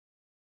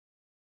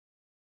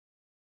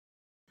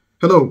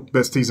Hello,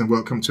 besties, and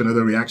welcome to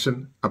another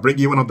reaction. I bring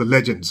you one of the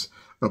legends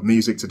of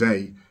music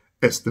today.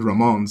 It's the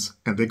Ramones,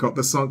 and they got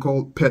the song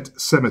called Pet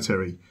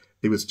Sematary.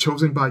 It was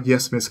chosen by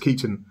Yes Miss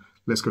Keaton.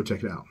 Let's go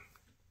check it out.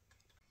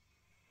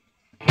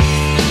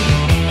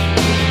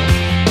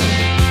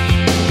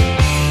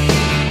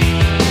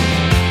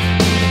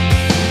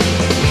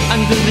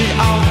 Under the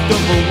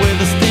October with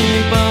the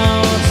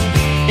steamboats,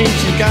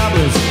 ancient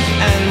goblins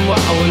and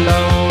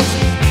wallows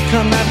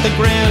come at the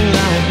grand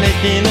light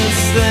making a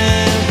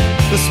sound.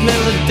 The smell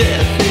of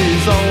death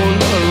is all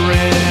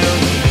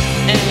around.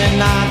 And at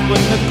night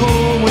when the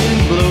cold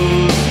wind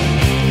blows,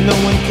 no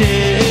one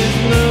cares,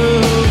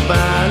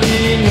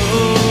 nobody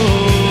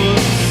knows.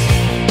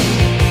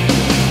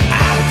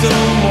 I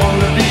don't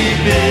wanna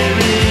be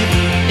buried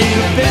in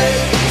a pet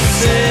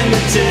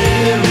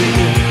cemetery.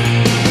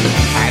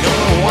 I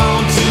don't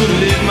want to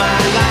live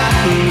my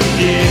life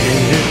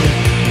again.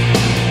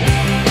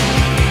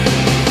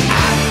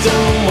 I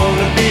don't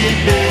wanna be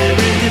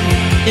buried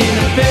in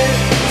a pet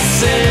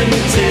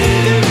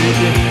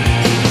cemetery.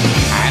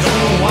 I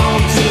don't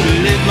want to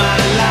live my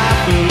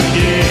life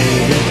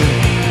again.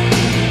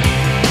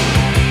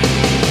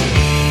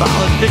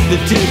 Fall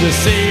addicted to the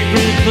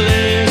sacred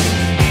place.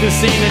 This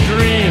ain't a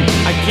dream,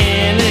 I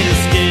can't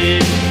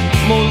escape.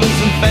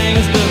 Molars and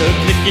fangs that are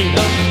picking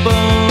up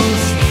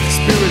bones.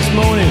 Spirits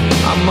moaning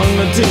among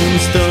the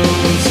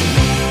tombstones.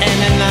 And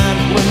at night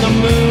when the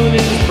moon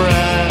is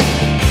bright,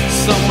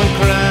 someone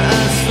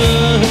cries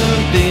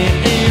something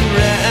ain't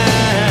right.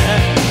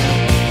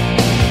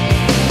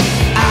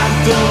 I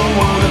don't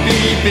wanna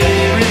be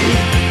buried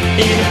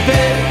in a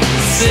pet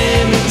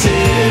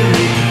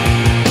cemetery.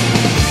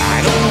 I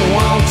don't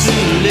want to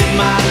live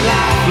my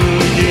life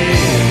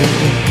again.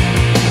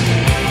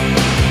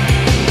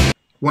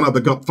 One of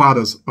the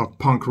godfathers of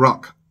punk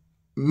rock.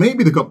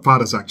 Maybe the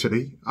godfathers,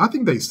 actually. I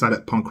think they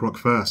started punk rock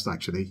first,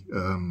 actually.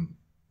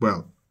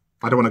 Well,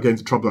 I don't want to get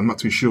into trouble, I'm not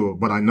too sure,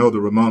 but I know the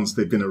Ramones,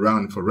 they've been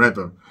around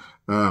forever.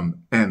 And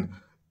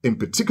in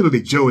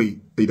particularly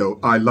Joey, you know,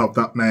 I love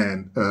that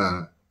man.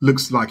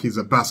 Looks like he's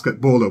a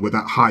basketballer with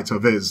that height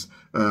of his.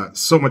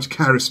 So much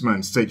charisma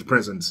and stage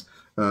presence,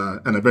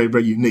 and a very,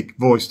 very unique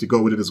voice to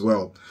go with it as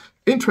well.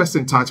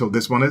 Interesting title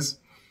this one is,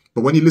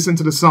 but when you listen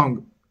to the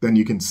song, then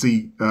you can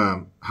see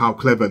how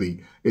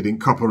cleverly it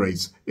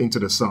incorporates into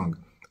the song.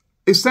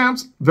 It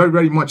sounds very,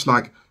 very much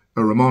like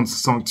a Ramones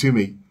song to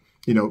me.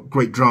 You know,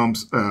 great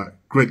drums,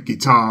 great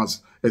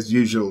guitars as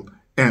usual,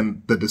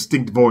 and the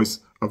distinct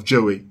voice of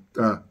Joey.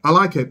 I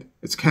like it.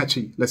 It's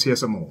catchy. Let's hear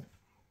some more.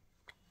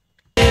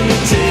 I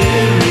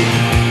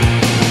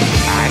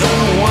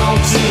don't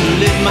want to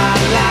live my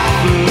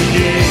life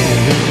again.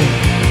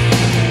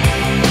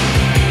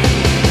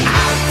 I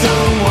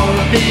don't want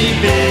to be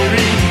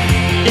buried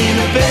in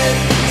a pet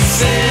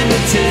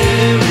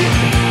cemetery.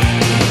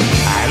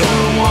 I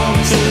don't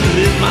want to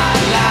live my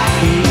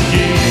life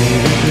again.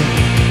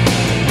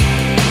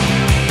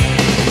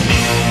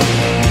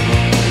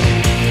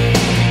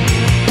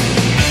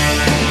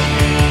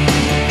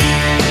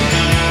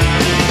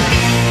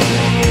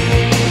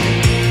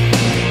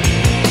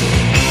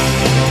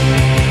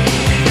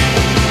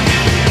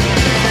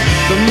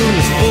 The moon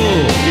is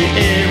full, the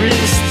air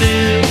is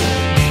still.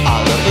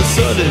 All of a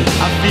sudden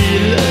I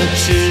feel a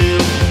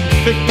chill.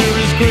 Victor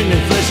is grinning,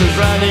 flesh is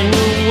riding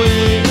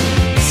away.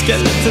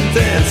 Skeleton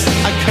dance,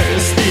 I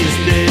curse these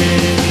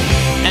days.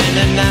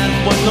 And at night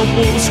when the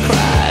wolves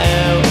cry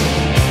out,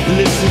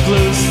 listen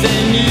close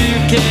and you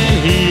can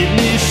hear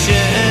me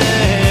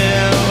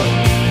shout.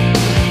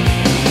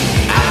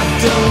 I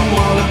don't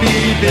wanna be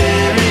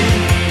buried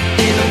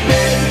in a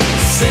pet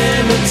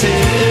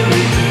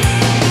cemetery.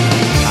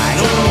 I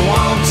don't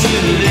want to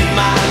live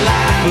my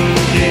life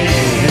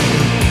again.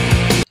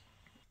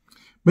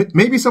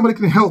 Maybe somebody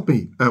can help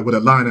me with a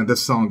line in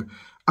this song.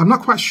 I'm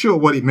not quite sure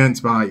what he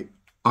meant by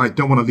I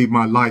don't want to live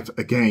my life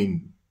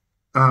again.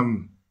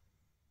 I'm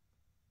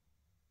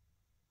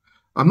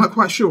not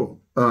quite sure.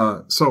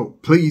 So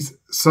please,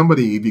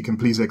 somebody, if you can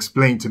please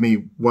explain to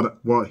me what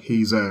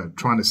he's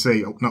trying to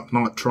say.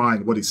 Not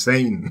trying, what he's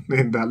saying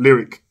in that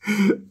lyric.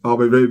 I'll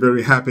be very,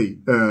 very happy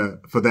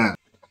for that.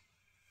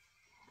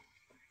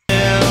 I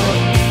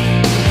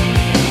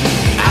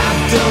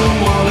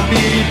don't want to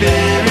be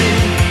buried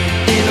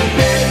in a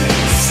pet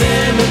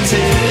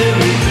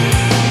cemetery.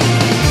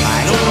 I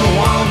don't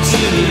want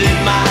to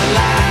live my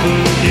life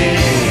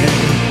again.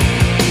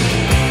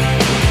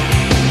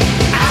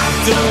 I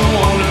don't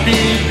want to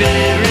be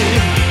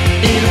buried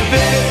in a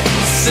pet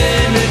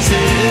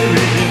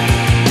cemetery.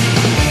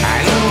 I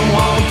don't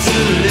want to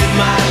live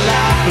my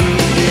life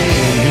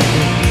again.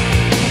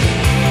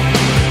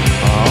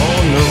 Oh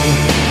no.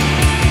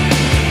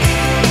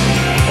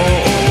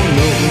 Oh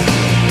no.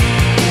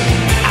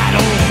 I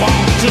don't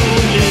want to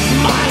live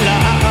my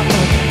life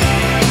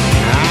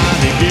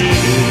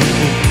again.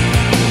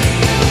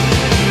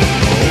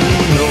 Oh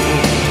no.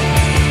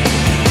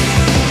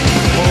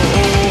 Oh,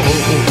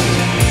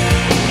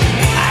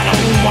 I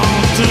don't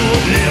want to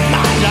live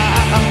my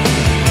life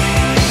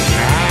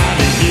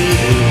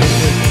again.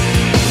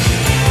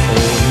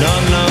 Oh no,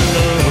 no,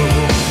 no.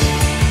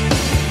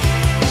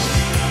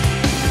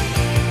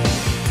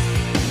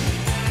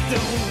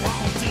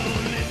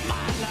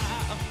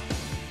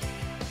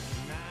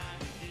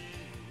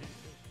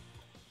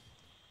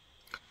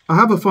 I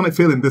have a funny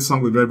feeling this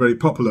song was very, very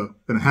popular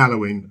in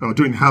Halloween, or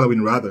during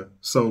Halloween rather.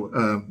 So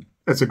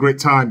it's a great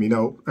time, you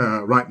know,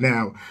 right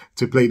now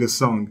to play this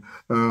song.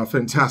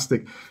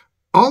 Fantastic.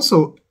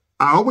 Also,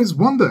 I always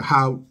wonder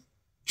how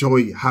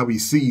he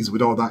sees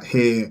with all that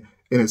hair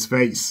in his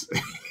face.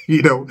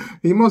 You know,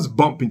 he must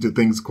bump into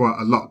things quite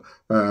a lot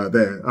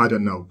there. I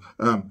don't know.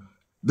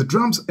 The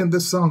drums in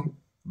this song,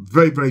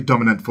 very, very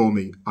dominant for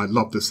me. I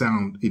love the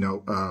sound, you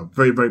know,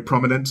 very, very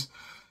prominent.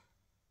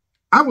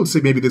 I would say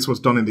maybe this was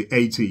done in the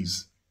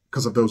 80s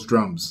because of those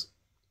drums.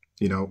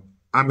 You know,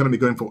 I'm going to be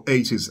going for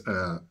 80s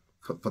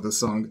for the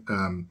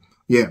song.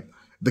 Yeah,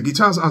 the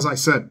guitars, as I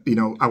said, you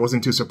know, I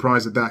wasn't too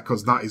surprised at that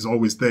because that is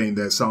always there in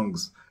their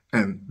songs.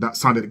 And that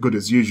sounded good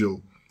as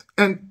usual.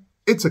 And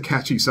it's a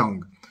catchy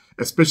song,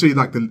 especially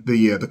like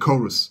the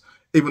chorus,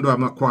 even though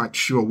I'm not quite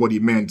sure what he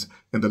meant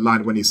in the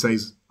line when he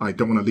says, I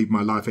don't want to leave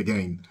my life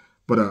again.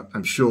 But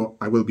I'm sure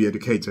I will be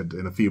educated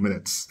in a few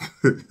minutes.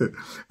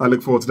 I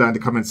look forward to that in the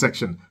comment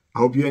section. I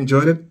hope you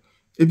enjoyed it.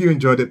 If you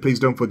enjoyed it, please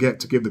don't forget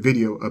to give the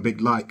video a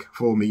big like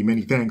for me.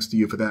 Many thanks to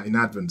you for that in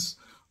advance.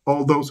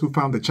 All those who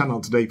found the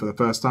channel today for the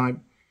first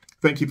time,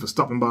 thank you for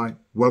stopping by.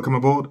 Welcome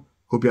aboard.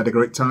 Hope you had a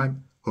great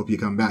time. Hope you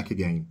come back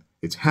again.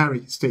 It's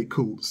Harry. Stay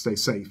cool, stay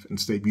safe, and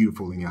stay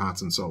beautiful in your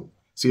heart and soul.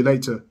 See you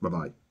later.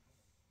 Bye-bye.